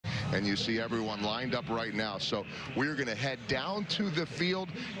and you see everyone lined up right now. So we're going to head down to the field,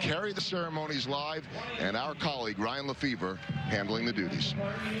 carry the ceremonies live, and our colleague Ryan Lefevre handling the duties.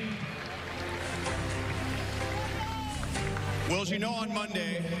 Well, as you know, on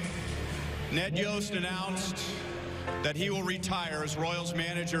Monday, Ned Yost announced that he will retire as Royals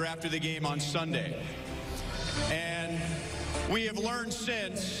manager after the game on Sunday. And we have learned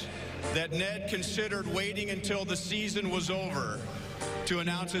since that Ned considered waiting until the season was over to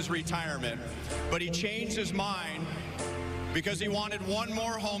announce his retirement. But he changed his mind because he wanted one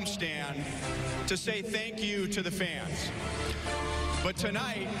more homestand to say thank you to the fans. But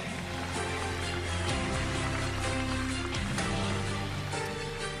tonight,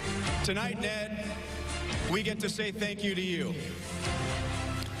 Ned, we get to say thank you to you.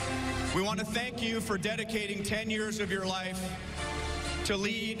 We want to thank you for dedicating 10 years of your life to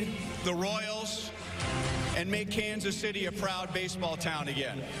lead the Royals and make Kansas City a proud baseball town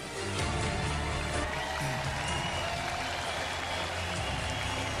again.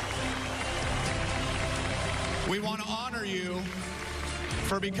 We want to honor you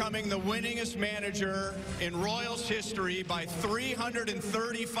for becoming the winningest manager in Royals history by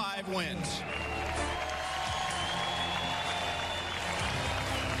 335 wins.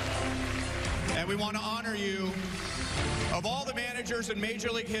 And we want to honor you, of all the managers in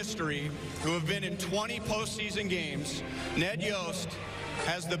Major League history who have been in 20 postseason games, Ned Yost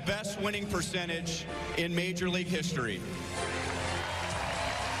has the best winning percentage in Major League history.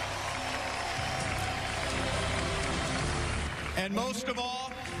 And most of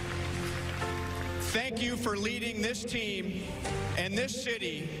all, thank you for leading this team and this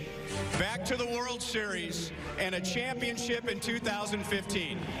city back to the World Series and a championship in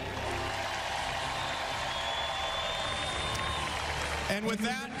 2015. And with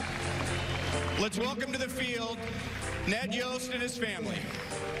that, let's welcome to the field Ned Yost and his family.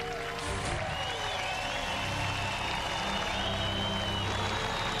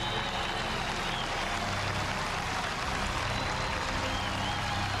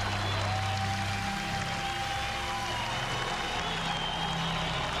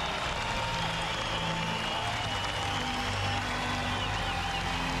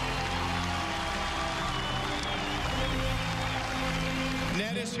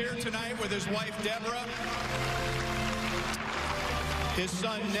 Ned is here tonight with his wife, Deborah, his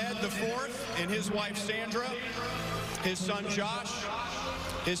son, Ned the Fourth, and his wife, Sandra, his son, Josh,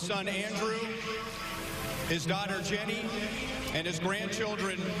 his son, Andrew, his daughter, Jenny, and his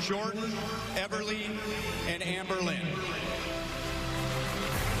grandchildren, Jordan, Everly, and Amber Lynn.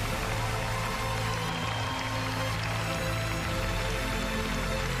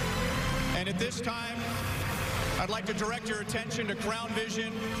 And at this time, I'd like to direct your attention to Crown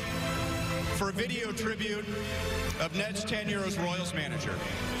Vision for a video tribute of Ned's tenure as Royals manager.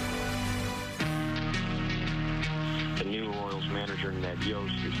 The new Royals manager, Ned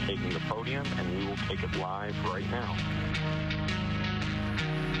Yost, is taking the podium, and we will take it live right now.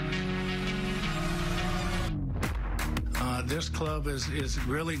 This club is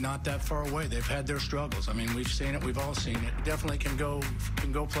really not that far away. They've had their struggles. I mean, we've seen it. We've all seen it. Definitely can go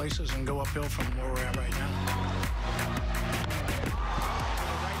places and go uphill from where we're at right now.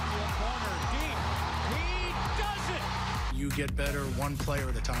 Right field corner, deep. He does it. You get better one player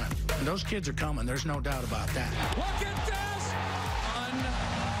at a time. And those kids are coming. There's no doubt about that. Look at this!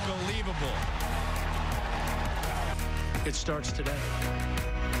 Unbelievable. It starts today.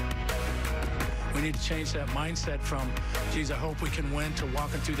 We need to change that mindset from, geez, I hope we can win, to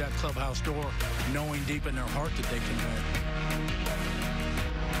walking through that clubhouse door knowing deep in their heart that they can win.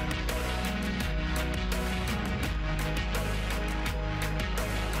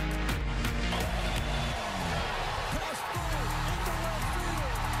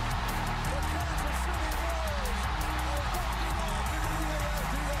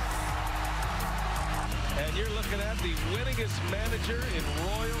 And you're looking at the winningest manager in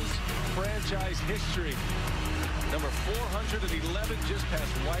Royals franchise history. Number 411, just past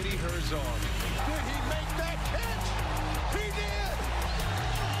Whitey Herzog. Did he make that catch? He did!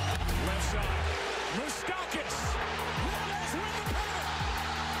 Left side. Moustakis. Royals win the pennant.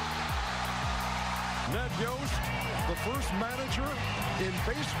 Ned Yost, the first manager in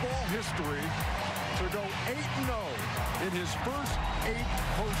baseball history to go 8-0 in his first 8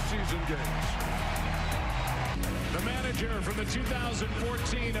 postseason games. The manager from the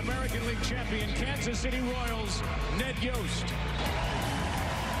 2014 American League champion Kansas City Royals, Ned Yost.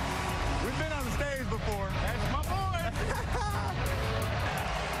 We've been on the stage before. That's my boy.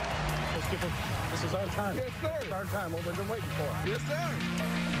 Let's give him, this is our time. Yes, sir. It's our time. What we've been waiting for. Yes, sir.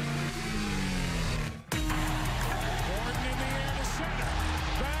 Gordon in the air to center.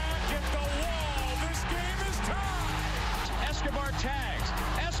 Back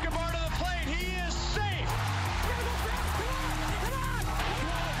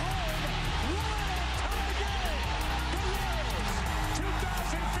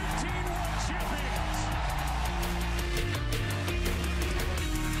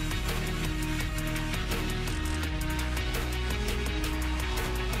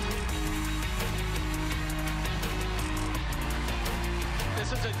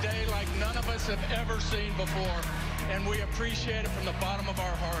This is a day like none of us have ever seen before, and we appreciate it from the bottom of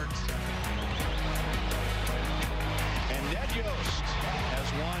our hearts. And Ned Yost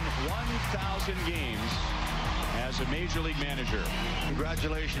has won 1,000 games as a Major League manager.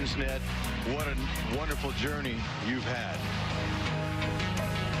 Congratulations, Ned. What a wonderful journey you've had.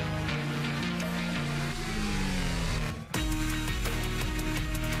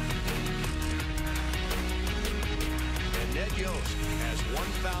 And Ned Yost has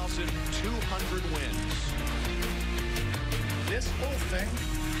 1,200 wins. This whole thing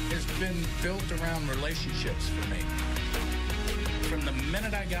has been built around relationships for me. From the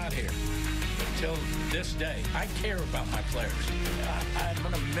minute I got here till this day, I care about my players. I'm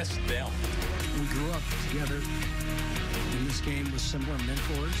going to miss them. We grew up together in this game with similar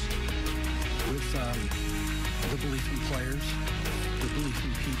mentors, with the belief in players, the belief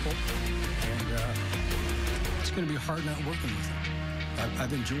in people, and it's going to be hard not working with them.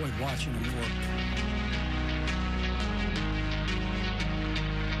 I've enjoyed watching them work.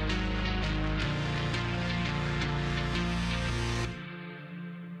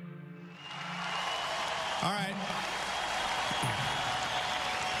 All right.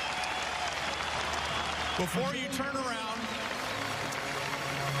 Before you turn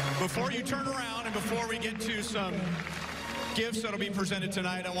around and before we get to some gifts that'll be presented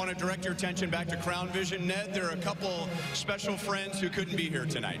tonight, I want to direct your attention back to Crown Vision. Ned, there are a couple special friends who couldn't be here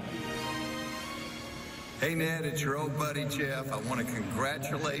tonight. Hey, Ned, it's your old buddy, Jeff. I want to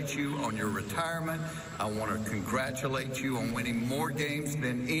congratulate you on your retirement. I want to congratulate you on winning more games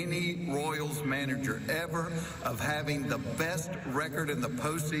than any Royals manager ever, of having the best record in the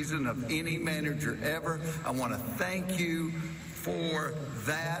postseason of any manager ever. I want to thank you for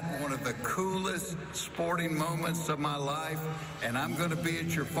that, one of the coolest sporting moments of my life. And I'm going to be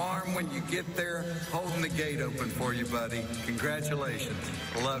at your farm when you get there, holding the gate open for you, buddy. Congratulations.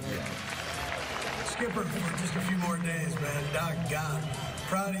 Love you. Skipper, for just a few more days, man. Doggone.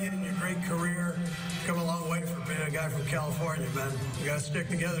 Proud of you and your great career. Come a long way for being a guy from California, man. You got to stick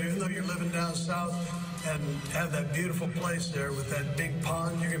together, even though you're living down south and have that beautiful place there with that big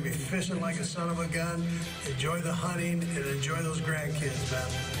pond. You're going to be fishing like a son of a gun. Enjoy the hunting and enjoy those grandkids, man.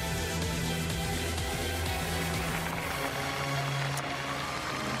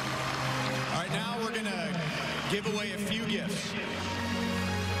 All right, now we're going to give away a few gifts.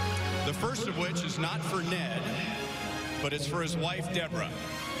 The first of which is not for Ned, but it's for his wife, Deborah.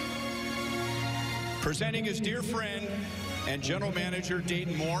 Presenting his dear friend and general manager,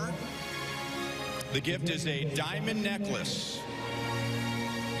 Dayton Moore, the gift is a diamond necklace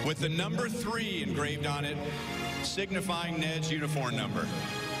with the number 3 engraved on it, signifying Ned's uniform number.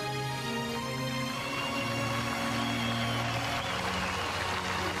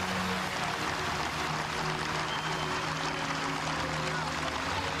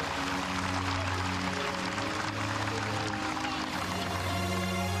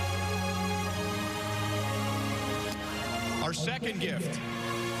 Our second gift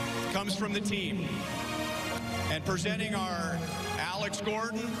comes from the team, and presenting our Alex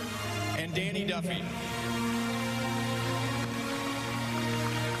Gordon and Danny Duffy.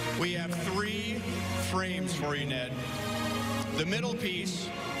 We have 3 frames for you, Ned. The middle piece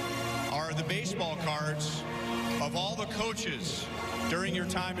are the baseball cards of all the coaches during your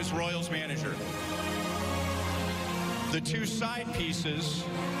time as Royals manager. The 2 side pieces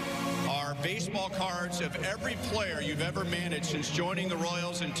are baseball cards of every player you've ever managed since joining the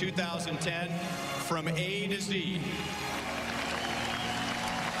Royals in 2010, from A to Z.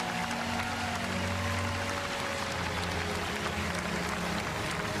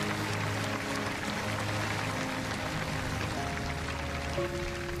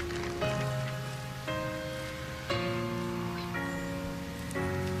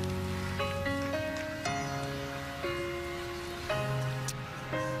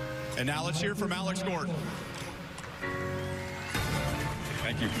 And now let's hear from Alex Gordon.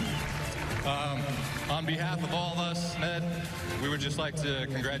 Thank you. On behalf of all of us, Ned, we would just like to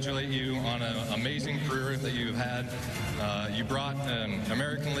congratulate you on an amazing career that you've had. You brought an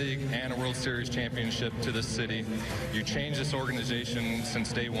American League and a World Series championship to this city. You changed this organization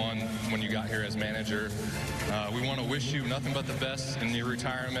since day one when you got here as manager. We want to wish you nothing but the best in your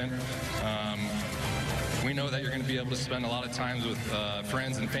retirement. We know that you're going to be able to spend a lot of time with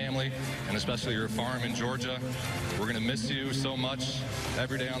friends and family, and especially your farm in Georgia. We're going to miss you so much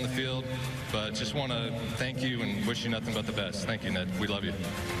every day on the field, but just want to thank you and wish you nothing but the best. Thank you, Ned. We love you.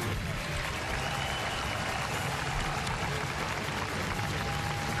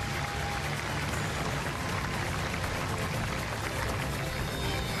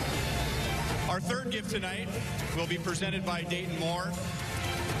 Our third gift tonight will be presented by Dayton Moore.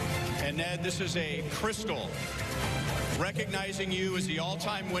 And Ned, this is a crystal recognizing you as the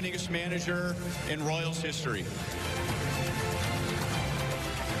all-time winningest manager in Royals history.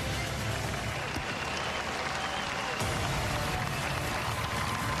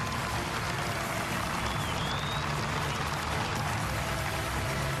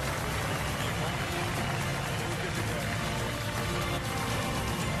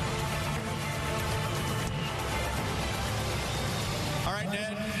 All right,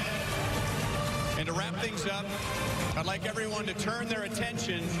 Ned. And to wrap things up, I'd like everyone to turn their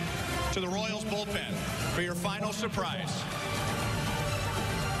attention to the Royals bullpen for your final surprise.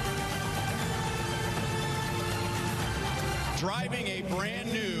 Driving a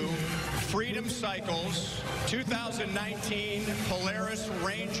brand new Freedom Cycles 2019 Polaris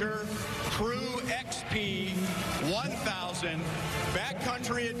Ranger Crew XP 1000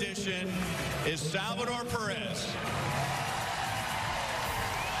 Backcountry Edition is Salvador Perez.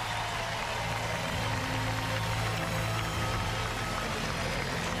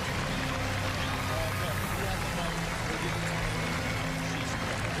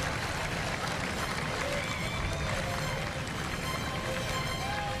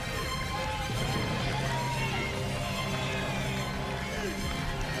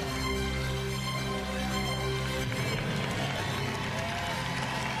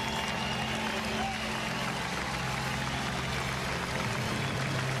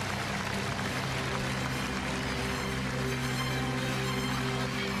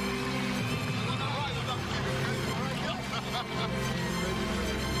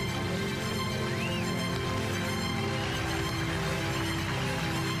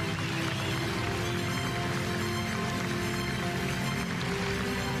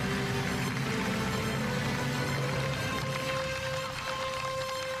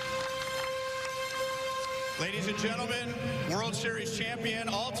 Ladies and gentlemen, World Series champion,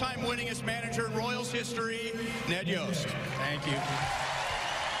 all-time winningest manager in Royals history, Ned Yost. Thank you.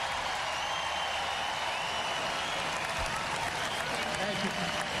 Thank you.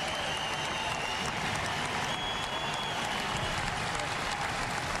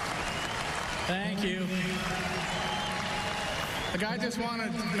 Thank you. Look, I just want to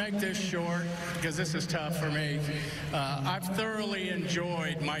make this short because this is tough for me. I've thoroughly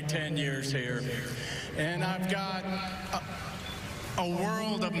enjoyed my 10 years here, and I've got a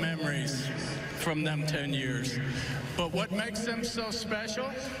world of memories from them 10 years. But what makes them so special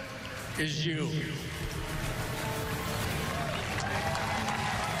is you.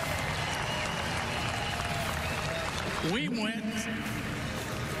 We went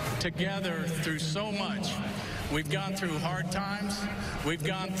together through so much. We've gone through hard times. We've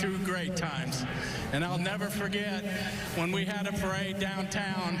gone through great times. And I'll never forget when we had a parade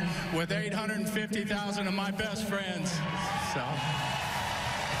downtown with 850,000 of my best friends. So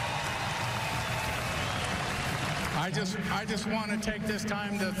I just want to take this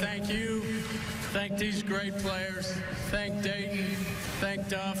time to thank you, thank these great players, thank Dayton, thank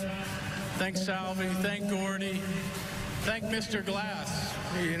Duff, thank Salvi, thank Gordy, thank Mr. Glass,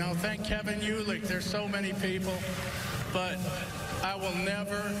 you know, thank Kevin Uhlich. There's so many people, but I will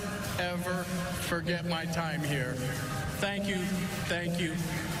never, ever forget my time here. Thank you, thank you,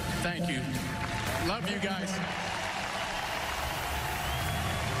 thank you. Love you guys.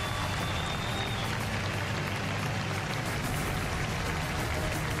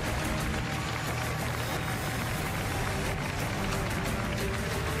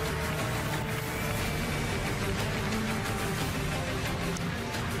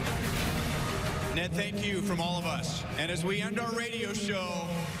 Ned, thank you from all of us. And as we end our radio show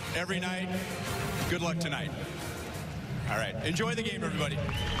every night, good luck tonight. All right, enjoy the game, everybody.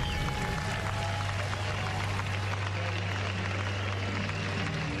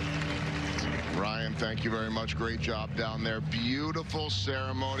 Ryan, thank you very much. Great job down there. Beautiful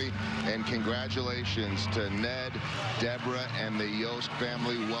ceremony, and congratulations to Ned, Deborah, and the Yost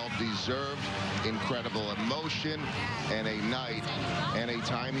family. Well-deserved, incredible emotion, and a night and a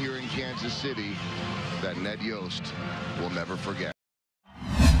time here in Kansas City that Ned Yost will never forget.